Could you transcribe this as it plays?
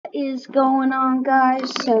is going on,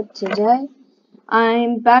 guys? So today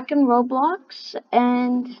I'm back in Roblox,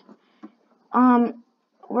 and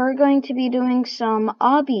we're going to be doing some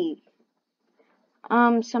Obby.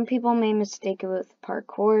 Some people may mistake it with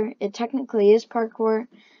parkour. It technically is parkour,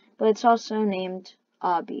 but it's also named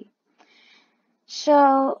Obby.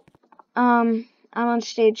 So I'm on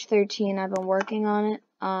stage 13. I've been working on it.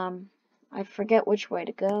 I forget which way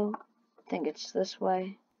to go. I think it's this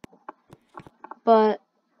way. But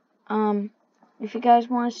if you guys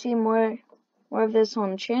want to see more of this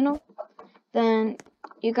on the channel, then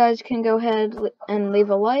you guys can go ahead and leave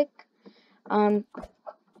a like.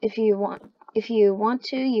 If you want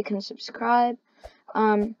to, you can subscribe.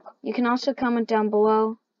 You can also comment down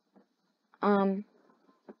below.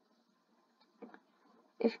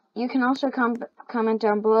 If you can also comment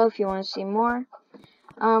down below if you want to see more.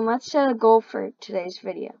 Let's set a goal for today's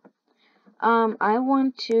video. I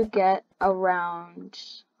want to get around,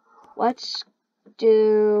 let's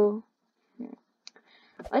do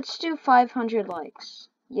 500 likes.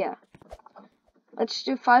 Yeah. Let's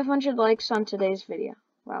do 500 likes on today's video.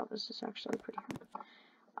 Wow, this is actually pretty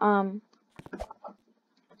hard.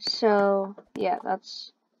 So yeah,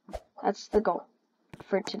 that's the goal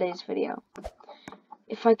for today's video.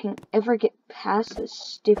 If I can ever get past this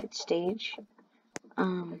stupid stage,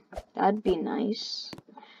 that'd be nice.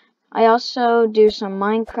 I also do some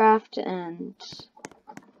Minecraft and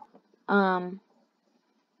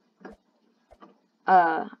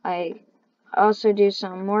I also do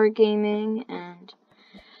some more gaming, and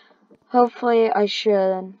hopefully I'm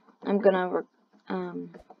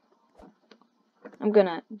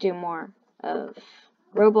gonna do more of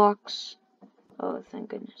Roblox. Oh, thank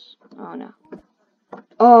goodness. Oh no.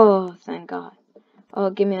 Oh, thank God. Oh,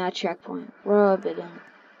 give me that checkpoint. Rub it in.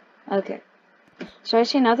 Okay. So I've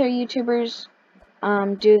seen other YouTubers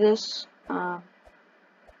do this,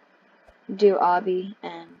 do Obby,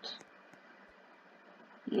 and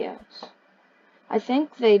yes, I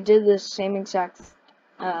think they did the same exact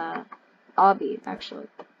Obby, actually.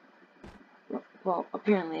 Well,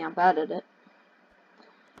 apparently I'm bad at it.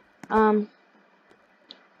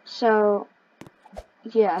 So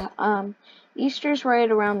yeah, Easter's right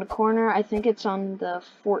around the corner. I think it's on the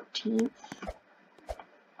 14th.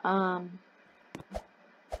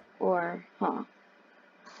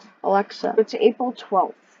 Alexa, it's April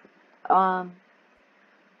 12th.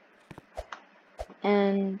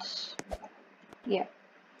 And yeah,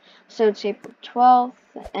 so it's April 12th,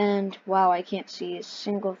 and wow, I can't see a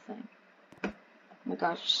single thing. Oh my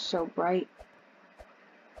gosh, it's so bright.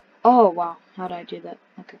 Oh wow, how did I do that?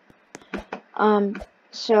 Okay.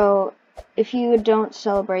 So if you don't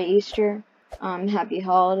celebrate Easter, happy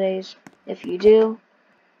holidays. If you do,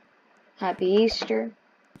 happy Easter.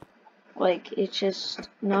 Like, it's just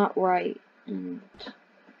not right, and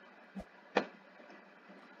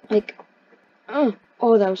like, oh,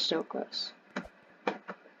 that was so close.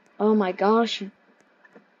 Oh my gosh.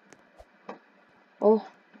 Oh,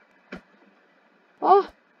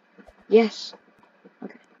 yes.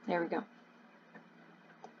 Okay, there we go.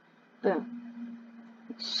 Boom.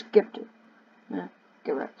 Skipped it. Yeah,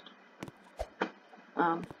 get wrecked.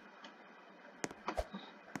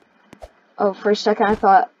 Oh, for a second I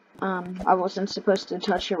thought I wasn't supposed to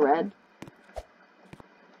touch a red.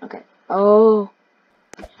 Okay. Oh.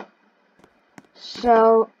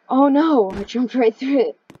 So, oh no, I jumped right through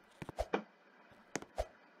it.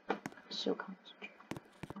 So concentrated.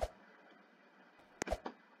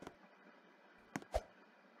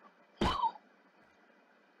 No.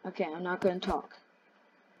 Okay, I'm not going to talk.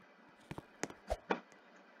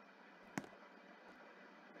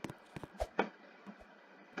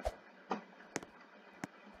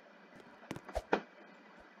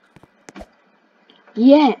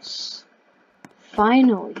 Yes!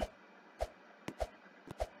 Finally.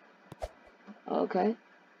 Okay.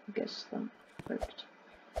 I guess that worked.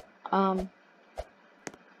 I'm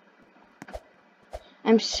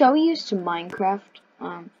so used to Minecraft.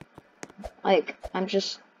 Like,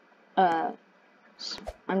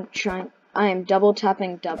 I am double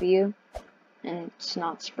tapping W, and it's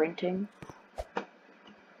not sprinting.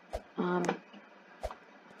 Oh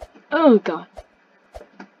god.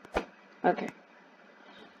 Okay.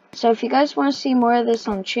 So if you guys want to see more of this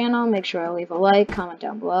on the channel, make sure to leave a like, comment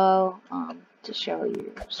down below, to show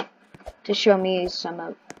me some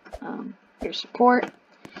of your support.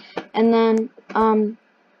 And then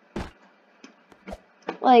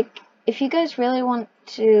like, if you guys really want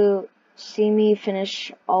to see me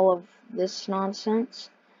finish all of this nonsense,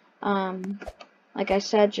 like I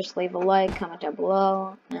said, just leave a like, comment down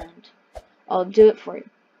below, and I'll do it for you.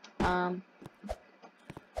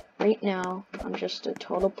 right now, I'm just a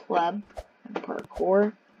total pleb in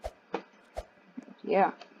parkour.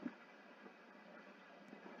 Yeah.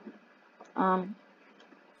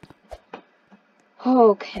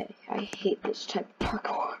 Okay, I hate this type of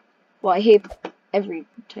parkour. Well, I hate every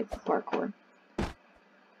type of parkour.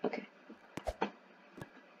 Okay.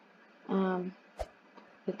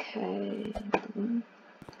 Okay.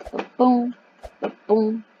 Ba-boom,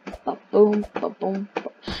 ba-boom, ba-boom, ba-boom.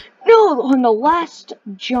 No, on the last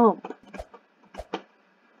jump.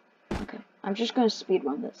 Okay, I'm just gonna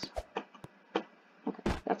speedrun this.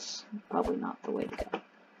 Okay, that's probably not the way to go.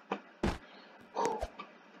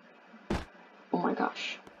 Oh my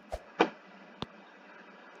gosh.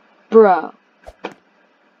 Bro.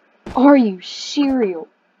 Are you serial?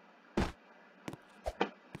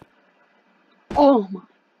 Oh my.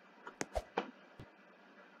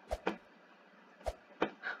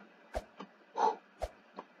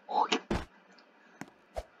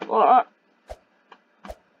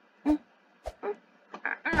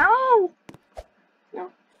 No!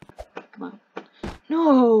 No. Come on.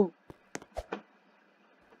 No!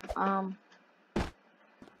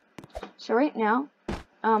 So right now,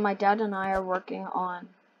 my dad and I are working on...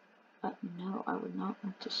 no, I would not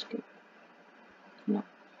want to skip. No.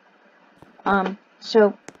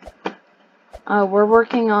 So, we're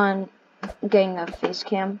working on getting a face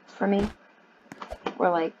cam for me.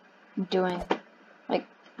 We're, like, doing, like,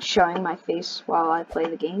 showing my face while I play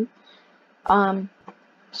the game.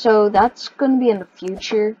 So that's gonna be in the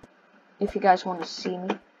future, if you guys want to see me.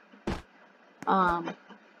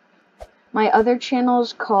 My other channel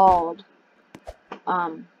is called,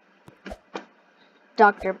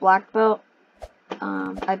 Dr. Black Belt.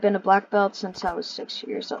 I've been a black belt since I was 7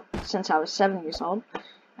 years old,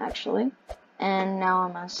 actually. And now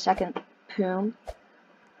I'm a second poom.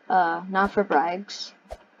 Not for brags.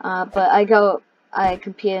 But I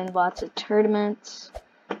compete in lots of tournaments.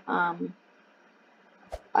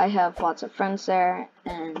 I have lots of friends there,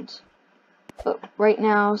 but right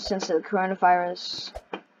now, since the coronavirus,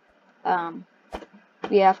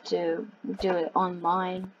 we have to do it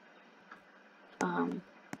online.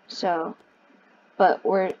 But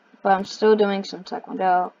I'm still doing some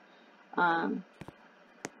taekwondo, and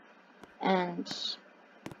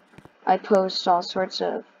I post all sorts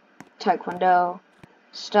of taekwondo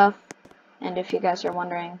stuff. And if you guys are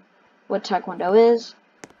wondering what taekwondo is,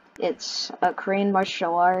 it's a Korean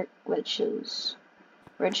martial art, which is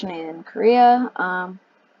originated in Korea,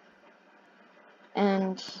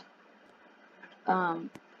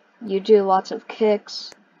 you do lots of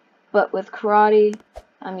kicks, but with karate,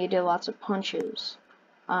 you do lots of punches.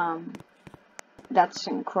 That's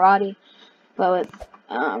in karate, but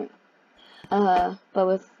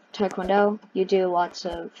with taekwondo, you do lots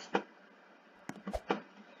of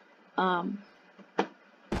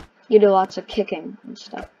kicking and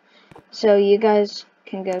stuff. So you guys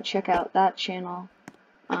can go check out that channel.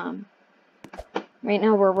 Right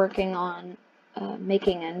now we're working on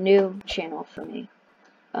making a new channel for me,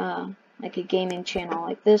 like a gaming channel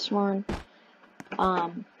like this one.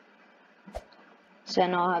 So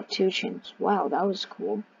now I'll have 2 channels. Wow, that was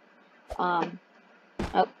cool. Oh,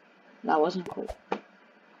 that wasn't cool.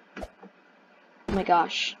 Oh my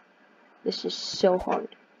gosh, this is so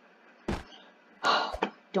hard.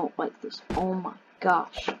 Don't like this. Oh my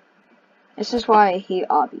gosh. This is why I hate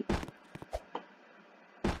Obby.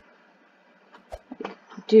 Like,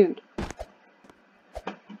 dude.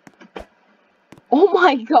 Oh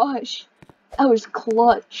my gosh. That was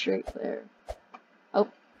clutch right there. Oh,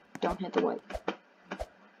 don't hit the white.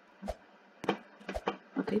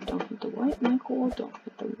 Okay, don't hit the white, Michael. Don't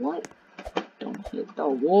hit the white. Don't hit the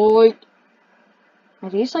white. Are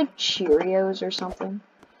these like Cheerios or something?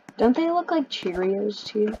 Don't they look like Cheerios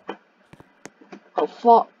to you?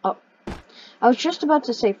 Oh, I was just about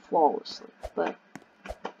to say flawlessly, but...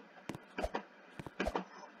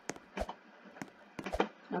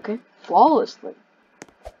 Okay, flawlessly.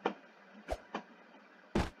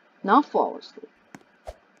 Not flawlessly.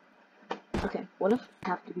 Okay, what if I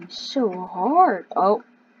have to be so hard? Oh.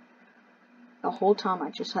 The whole time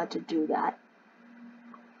I just had to do that.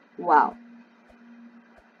 Wow.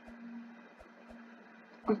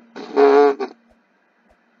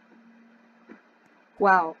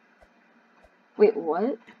 Wow. Wait,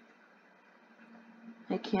 what?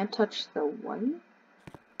 I can't touch the white?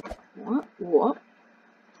 What? What?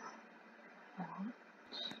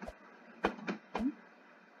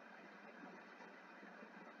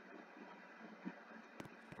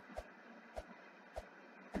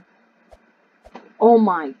 Oh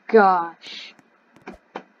my gosh.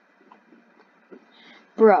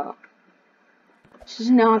 Bro. This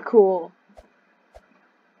is not cool.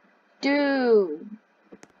 Dude.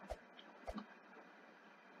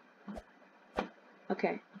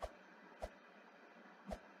 Okay.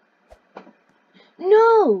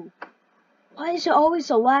 No! Why is it always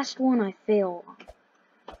the last one I fail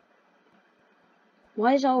on?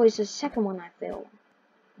 Why is it always the second one I fail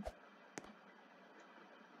on?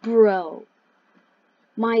 Bro.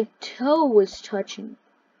 My toe was touching.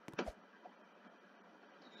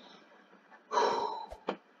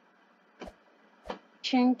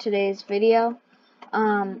 Watching today's video.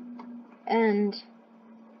 And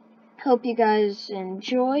hope you guys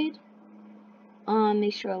enjoyed.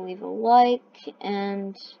 Make sure to leave a like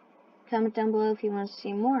and comment down below if you want to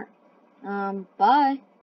see more. Bye.